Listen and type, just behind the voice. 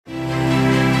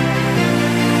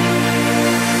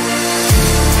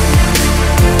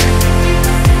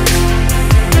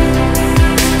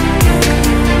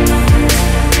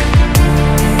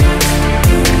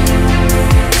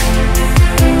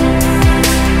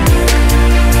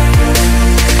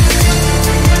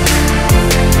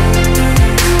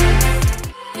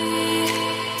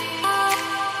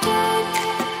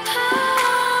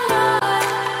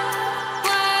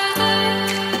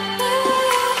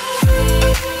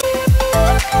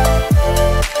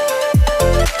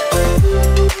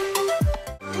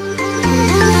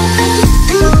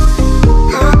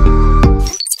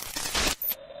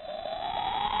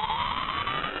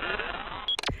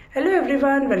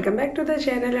welcome back to the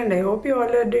channel and I hope you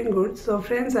all are doing good. So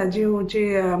friends, आज होची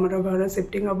हमर घर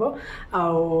shifting हबो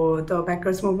तो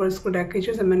पैकर्स मूवर्स को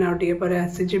डाकिछु से मैंने आउटिए पर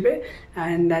आसी जिबे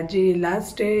एंड आज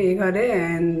लास्ट डे ए घरे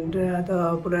एंड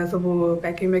तो पूरा सब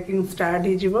पैकिंग स्टार्ट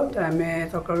ही जिवो तो हमें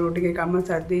सकाळु उठिके काम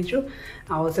स्टार्ट देइछु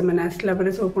आ से मैंने आसला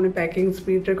पर सब पुनी पैकिंग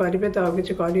स्पीड रे करिवे तो अब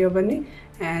किछ करि हबनी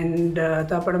एंड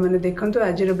तो आपण मैंने देखंतु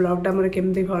आज रे ब्लॉग टा हमर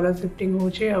केमती घर शिफ्टिंग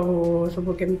होची आ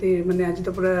सब केमती माने आज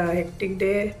तो पूरा हेक्टिक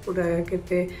डे पूरा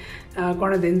केते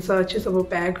कौन जिनस अच्छे सब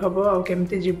पैक हम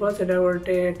आमती जीव से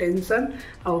गोटे टेंशन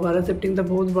आ घर शिफ्टिंग तो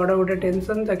बहुत बड़ गोटे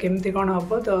टेंशन तो केमती कौन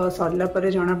हम तो सरला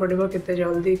जना पड़ो के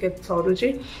जल्दी के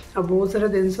सरुची आ बहुत सारा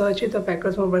जिनस अच्छी तो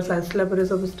पैकर्स मोबाइल आसला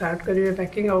सब स्टार्ट करेंगे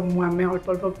पैकिंग आम अल्प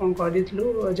अल्प कौन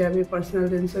करूँ जहाँ भी पर्सनाल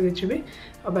जिनस किसी भी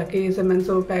बाकी से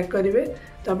सब पैक करेंगे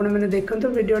तो आप मैंने देखते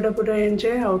वीडियोटा पूरा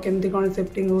एंजॉय आ केमती कौन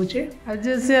शिफ्टिंग होची आज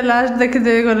से लास्ट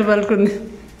देखिदे गले बालकनी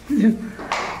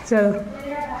चलो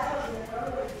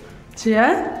चिया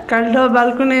कल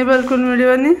बालकनी बालकनी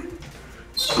मिलवानी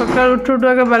सका उठ उठ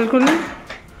आगे बालकनी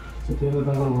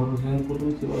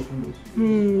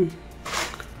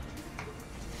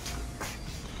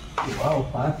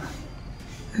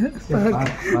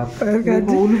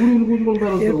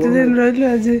दिन रही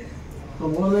आज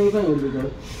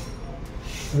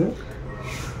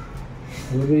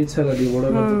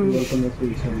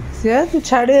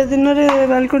छाड़िया दिन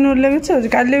बालकनी ओल्लै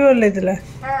काली भी ओल्लै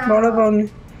बड़ पाऊनी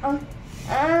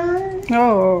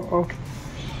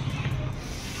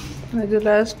आज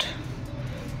लास्ट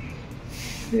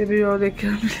ये भी और देखा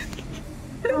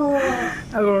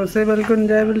अब से बालकनी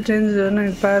जाए बोले चेंज ना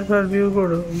पार पार व्यू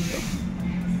करो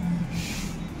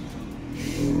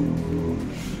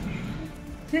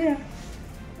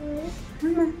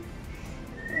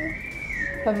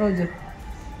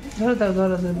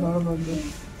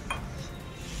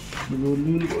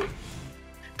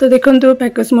तो देखो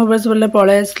पैकर्स मोबाइल्स वाला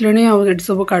पलै आसले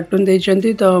सब कार्टून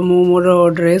देती तो मु मोर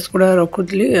ड्रेस गुड़ा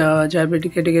रखुली जहाँ भी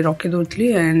टे रखी दूसरी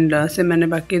एंड से मैंने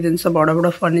बाकी जिनस बड़ बड़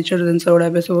फर्निचर जिनस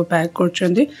गुड़ा सब पैक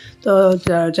कर तो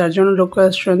चार जन लोक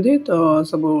आस तो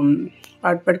सब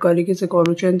पार्ट पार्ट करके से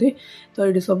करुँच तो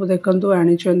ये सब देखु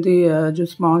आनी जो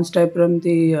स्पंज टाइप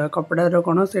रमती कपड़ार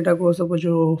कौन से सब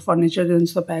जो फर्निचर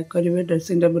जिनस पैक करेंगे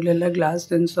ड्रेसिंग टेबल है ग्लास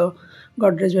जिनस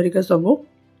गडरेज वरिका सब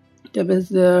तब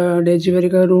डेजी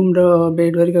वरिका रूम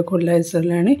बेड वरिका खोला हो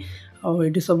सारे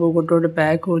आठ सब गोटे गोटे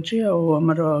पैक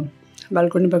होमर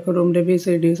बालकनी पाख रूम रे भी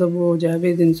से सब जहाँ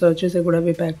भी जिनस अच्छे से गुड़ा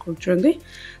भी पैक कर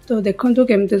तो देखो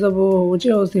केमती सब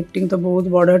हो शिफ्टिंग तो बहुत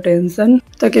बड़ टेंशन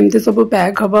तो केमती सब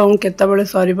पैक हम और केतबेले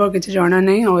सर किसी जना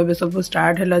नहीं आबे सब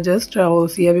स्टार्ट है जस्ट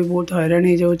सी भी बहुत हैरान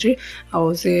हो जाऊँगी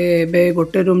सी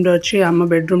गोटे रूम रे अच्छी आम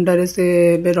बेडरूम टारे से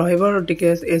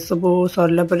रे सब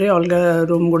सरला अलग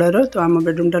रूम गुड़ार तो आम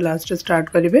बेडरूम टा लास्ट स्टार्ट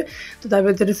करेंगे तो ता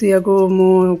भर सी को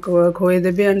मुझे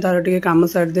खोईदेवी एंड तार टे कम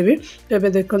सारिदेवी तो ये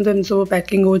देखते इन सब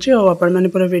पैकिंग होने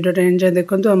पूरा वीडियो एंजॉय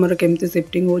देखते आमर केमती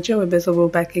शिफ्टिंग होबे सब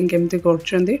पैकिंग केमती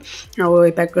कर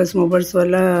पैकर्स मोबाइल्स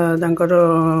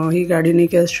वाला ही गाड़ी नहीं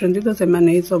आसुँच तो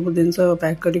से सब जिन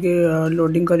पैक करके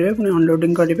लोडिंग करेंगे पुणी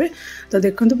अनलोडिंग करेंगे तो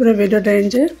देखते पूरा वीडियो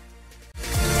एंजॉय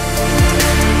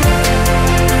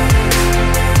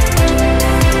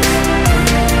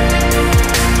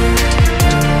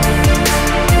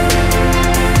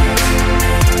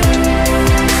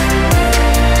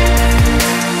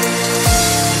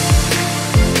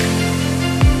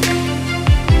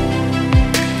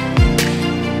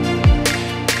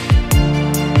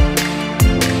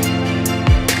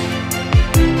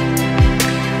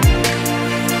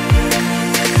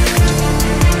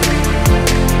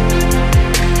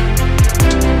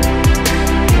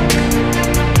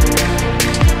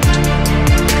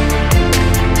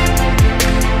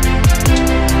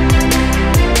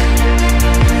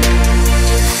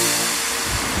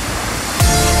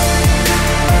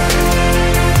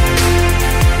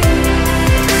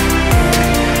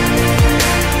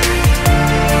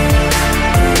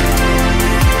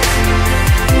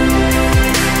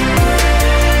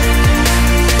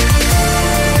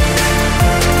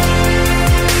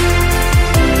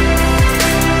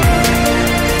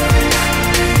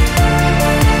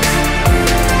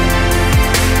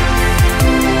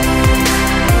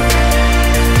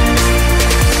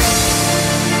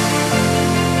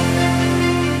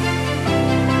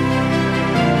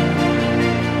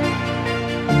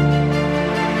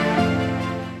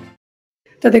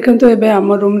तो देखो एबे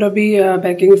आम रूम रो भी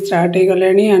पैकिंग स्टार्ट हो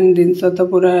गलानी एंड जिनस तो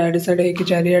पूरा एडे साइड होकर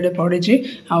चारिआडे पड़ी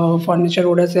आ फर्निचर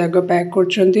गुड़ा से आग पैक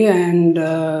कर एंड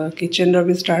किचन रो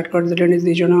भी स्टार्ट कर देले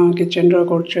दी जन किचन रो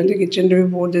कर किचन रे भी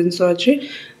बहुत जिनस अच्छी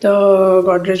तो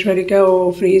गडरेज वरिका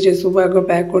और फ्रिज ये सब आग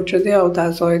पैक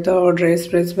कर सहित ड्रेस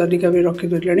फ्रेस वरिका भी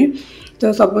रखीदे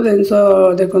तो सब जिनस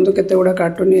देखो केते गुड़ा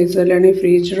कार्टून हो सारे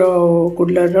फ्रिज रो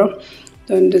कूलर रो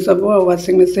तो एमती सब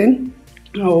वाशिंग मशीन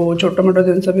और छोट मोट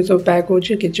जिनस भी सब पैक हो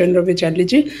किचन रो भी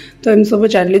चली तो एम सब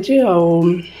चली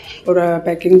पूरा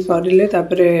पैकिंग सरिले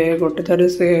गोटे थर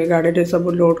से गाड़ी सब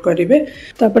लोड करेंगे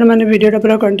तापर मैंने वीडियोटा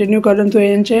पूरा कंटिन्यू करंतु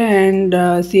एंचे एंड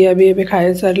सिया भी एबे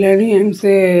खाई सारे एंड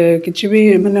से किसी भी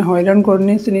माने हैरान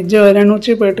करनी से निजे हैरान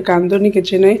होची बट कांदुनी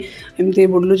किसी ना एमती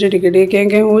बुलूचे टिके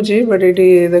क्या होची बट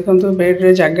ये देखो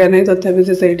बेड्रे जगह नहीं तथापि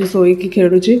से सही शोक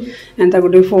खेलुची एंड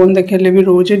ताको फोन देखेले भी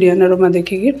रोचे डियानोरमा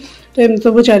देखिकी तो एम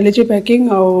सब चली पैकिंग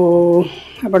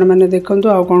आपण मैंने देखु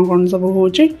आउ कौन कौन सब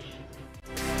होची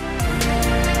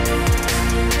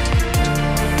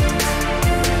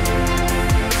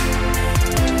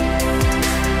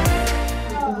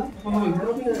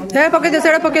पके दियो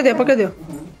सेड़ा पके दियो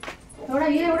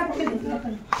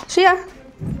शिया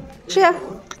शिया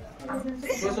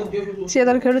शिया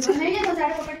तार खेलु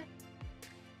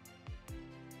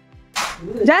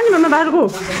जानी मामा बाहर को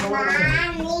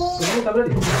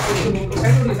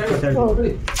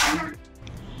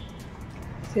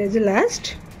से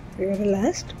लास्ट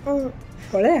लास्ट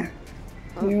पड़े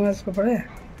न्यू मास को पड़े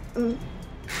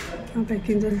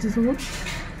पैकिंग चलती सब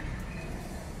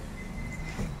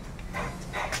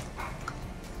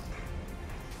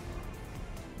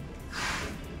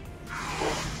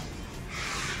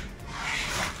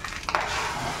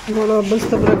बड़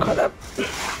अवस्था पूरा खराब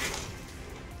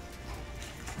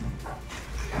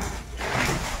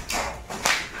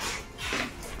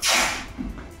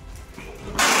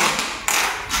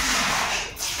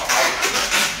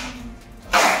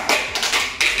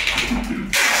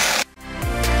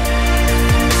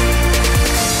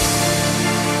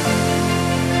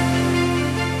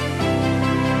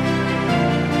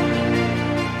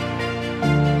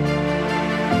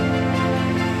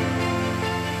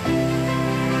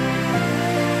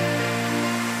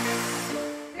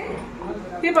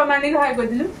मानी हाय कर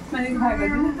दिलु मानी हाय कर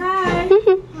दिलु हाय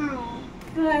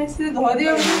हाय से धरी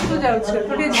तो जाउ छ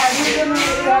थोड़ी झाड़ी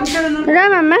के रा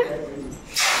मामा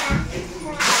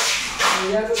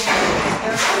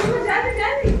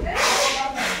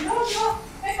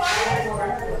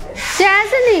से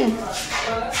आसनी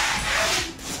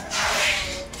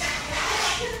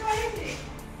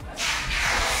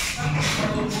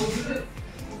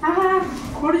हां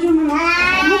छोड़ जो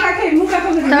मुका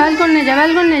बालकन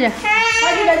ने जा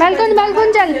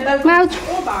बालकन चल मैं आउछ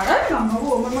ओ बाड़ा मामा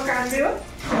वो मामा कान देव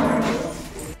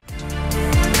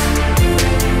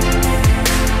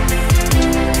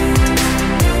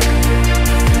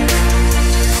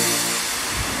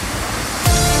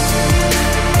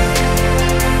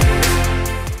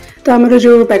तो आमर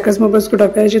जो पैकेज मोबाइल्स को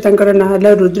डकाई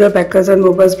ना Rudra package and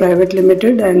mobiles private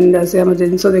limited and से आम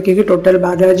जिन देखिए टोटल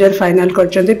 12,000 फाइनाल कर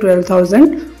 12,000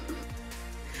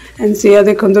 एंड सिया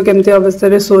देखो केमती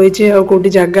अवस्था शोई कौटी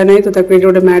जगह ना तो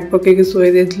गोटे मैट पकईकि शोई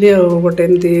देती गोटे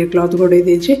एमती क्लथ घोड़े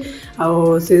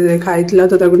सी खाई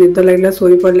तो निद लगे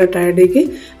शोई पड़ा टायर्ड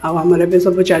होमर ए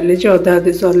सब चली अधा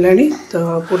अधी सरला तो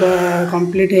पूरा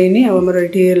कम्प्लीट होमर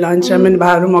ये लंच आम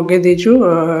बाहर मगे देचु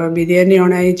बिरियानी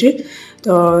अणाई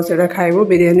तो सेटा खाइबो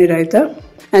बिरियानी रायता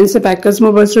एंड से पैकेज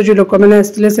मोबाइल्स जो लोक मैंने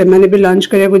आसते से भी लंच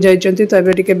करने जाइए तो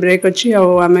ये टे ब्रेक अच्छी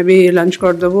आम भी लंच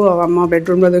करदेबू आम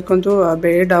बेडरूम देखु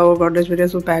बेड आउ गडरेज वरिया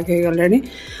सब पैक हो गलानी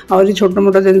आहरी छोट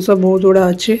मोट जिन बहुत गुड़ा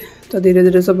अच्छी तो धीरे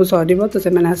धीरे सब सर तो से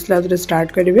आसला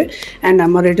स्टार्ट करेंगे एंड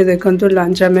आमर ये देखो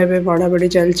लंच आम बढ़ा बढ़ी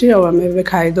चलती आम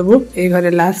खाईदेबू ये घरे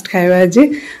लास्ट खाଇବା आज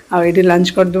आईटी लंच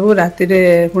करदेबू राति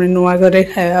पुणी नुआ घरे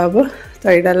खाଇବା हम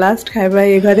तो यहाँ लास्ट खाଇବା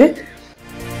ये घरे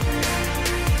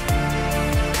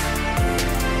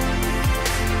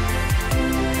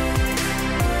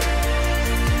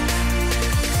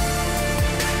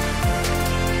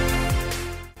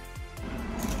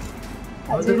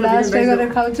लास्ट एगारे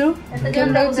खाउछु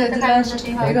केम लागछ लास्ट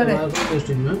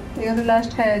एगारे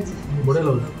लास्ट खाय आज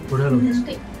बढ़िया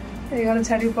लागछ एगारे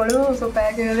छाड़ी पड़ो सो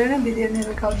पैक गेले ना बिरयानी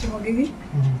रे खाउछु मगे की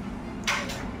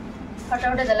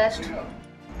फटाफट द लास्ट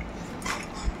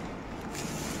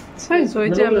सही सोई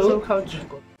जे हम सब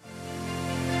खाउछु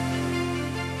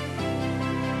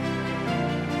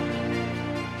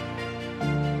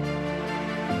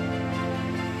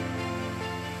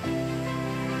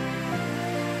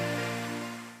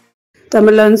तो आम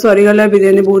लंच सरीगला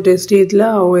बिरियानी बहुत टेस्टी होता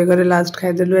है घरे लास्ट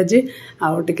खाईदेलु आज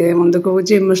आगे मन दुख हो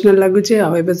इमोशनाल लगुच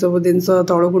आए सब जिन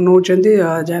तौक नौ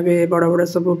जहाँ भी बड़ बड़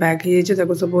सब पैक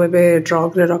हो सब ए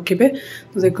ट्रक रे रखिए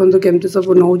तो देखो केमती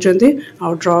सब नौ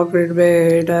ट्रक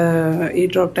ये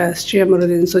ट्रकटा आम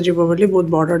जिनस जीव बोली बहुत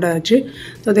बड़टा अच्छी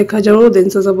तो देखा जाऊ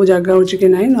जिनस सब जगह हो कि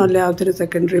ना ना आउ थे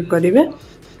सेकेंड ट्रिप करेंगे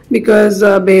बिकॉज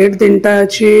बेड 3टा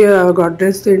अच्छी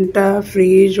Godrej 3टा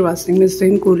fridge washing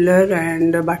machine cooler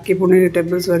and बाकी पुणी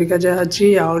टेबल्स वरिका जहाँ अच्छी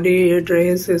आहरी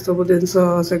ड्रेस ये सब जिनस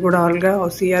से गुड़ा अलग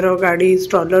सीआर गाड़ी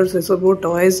स्ट्रॉलर से सब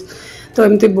टॉयज तो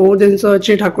एमती बहुत जिनस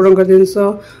अच्छी ठाकुर जिनस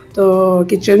तो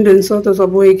किचन जिनस तो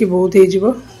सब होगी बहुत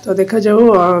हो तो देखा जाऊ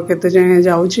केते जाए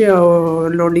जाऊँगी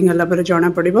लोडिंग है जना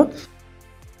पड़ो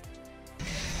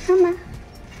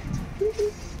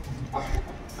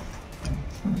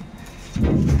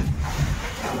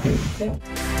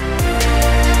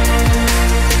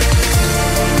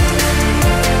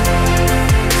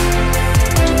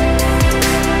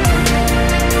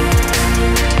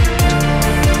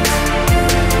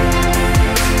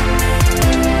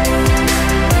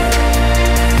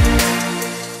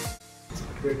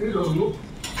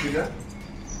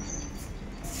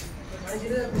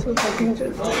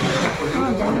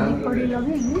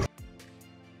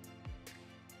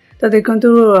तो देखो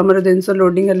आमर जिनस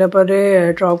लोडिंग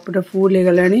ट्रक पूरा फुल हो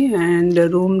गला एंड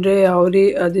रूम रे आहरी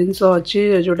जिनस अच्छी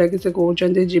जोटा कि से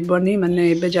कहते जीवनी माने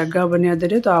ए जगह हेनी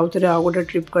आधे तो आउ थे आउ गोटे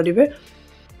ट्रिप करेंगे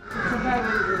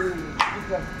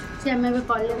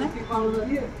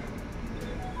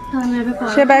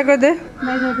से बाय कर दे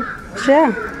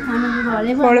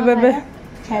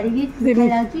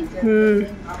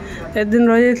एक दिन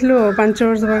रही 5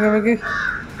 वर्ष पाखापाखि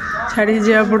छाड़ी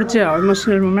जा पड़े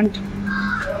इमोशनल मोमेंट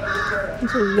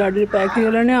गाड़ी पैक हो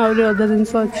गला आहरी अधा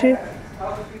जिनस अच्छे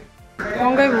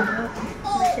कौन कहबू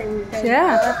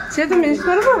सी तो मिस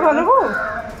कर घर को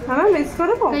हाँ मिस कर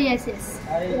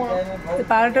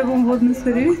पार्टा को बहुत मिस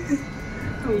करी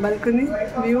बालकनी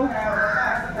व्यू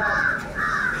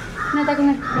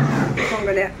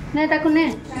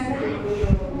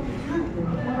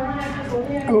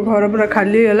अब घर पूरा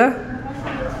खाली है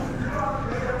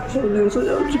सब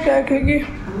पैक है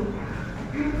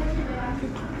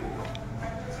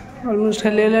ऑलमोस्ट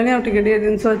खाली है टे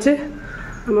जिनस अच्छे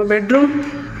आम बेडरूम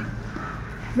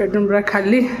पूरा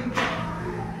खाली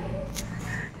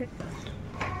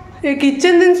ये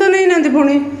किचन जिनस नहीं ना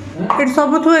पुणी ये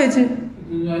सब थुआई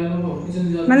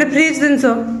माने फ्रिज जिनस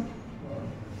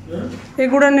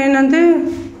एगुड़ा नहीं ना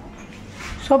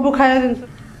सब खाया जिनस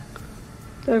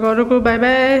तो घर को बाय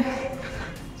बाय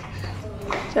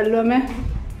चलो आम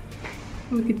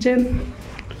किचन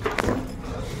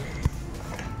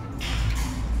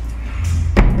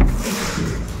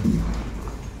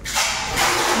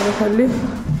खाली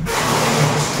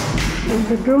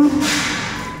बेडरूम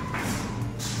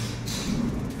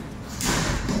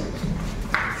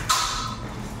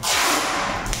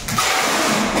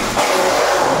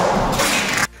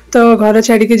तो घर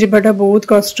छाड़ी जाटा बहुत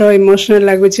कष्ट इमोशनल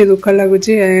लगुच दुख लगुच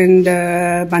एंड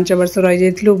 5 वर्ष रही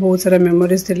जाइलु बहुत सारा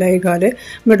मेमोरीज थिला ये घरे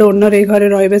बट ओनर ये घरे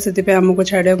रही से आमको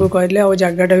छाड़ा को कहले आ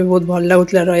जगहटा भी बहुत भल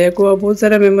लगुला रहा बहुत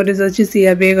सारा मेमोरीज अच्छी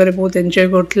सिया भी घरे बहुत एंजॉय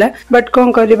करथला बट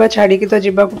कौन करबा छाड़ी तो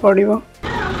जीवाक पड़ो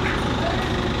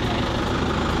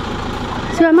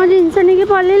आम जिनस नहीं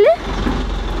पलैले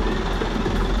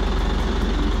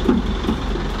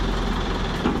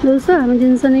दोस्त आम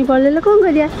जिनस नहीं पलैले कौन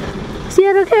करिया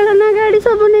सीआर खेलना गाड़ी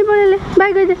सब नहीं पड़े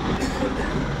बाय कह दे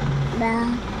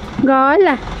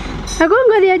गला कौन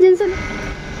करिया जिनस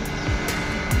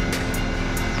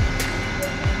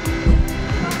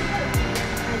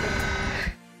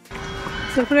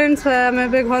सो फ्रेंड्स आम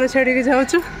घर छाड़ी जाऊँ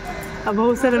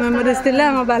बहुत सारा मेमोरीज थी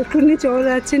आम बालकनी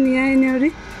चौरा अच्छे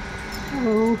निहरी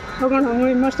कौन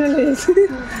मुझे इमोशनल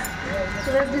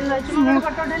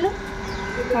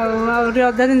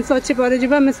अधा जिन अच्छी पर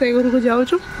जाम से घर को जाऊँ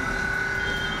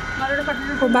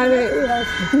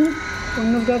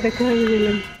देखा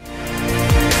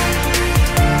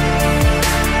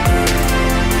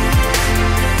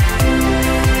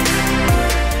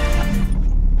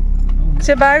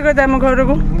से बाय कर दे आम घर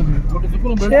को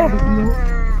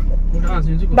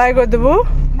बाय कर देबू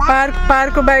पार्क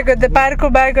पार्क को बाय कर दे पार्क को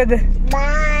बाय कर दे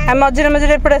हम मझे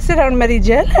मझे एपटे आस राउंड मारी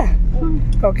है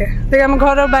ओके देख आम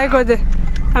घर बाय कर दे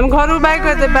आम घर को बाय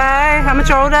कर दे बाय आम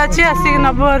चौरा अच्छी आसिक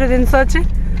नब हर जिनस अच्छी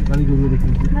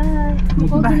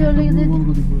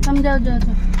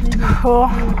हो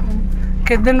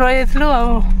के दिन रही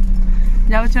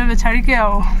जाऊँ छाड़ी के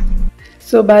आओ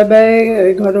सो बाय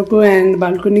बाय घर को एंड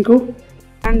बालकनी को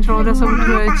एंड चौरा सब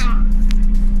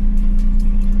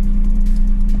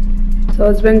सो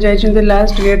हस्बैंड जाइछन्ते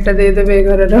लास्ट गेटटा दे देबे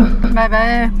घरर बाय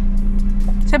बाय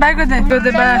से बाय कर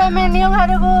दे बाय मेनियो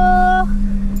घर को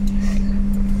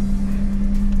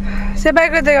से बाय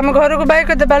कर दे हम घर को बाय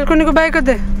कर दे बालकनी को बाय कर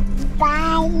दे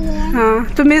बाय हां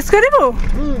तू मिस करबो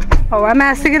ओ हम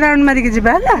आसी के राउंड मारी के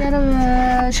जिबा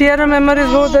हला शेयर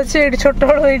मेमोरीज बहुत अच्छे एडी छोट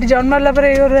हळ एडी जन्मला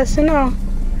पर घर आसी ना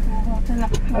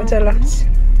चलो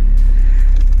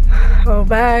ओ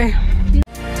बाय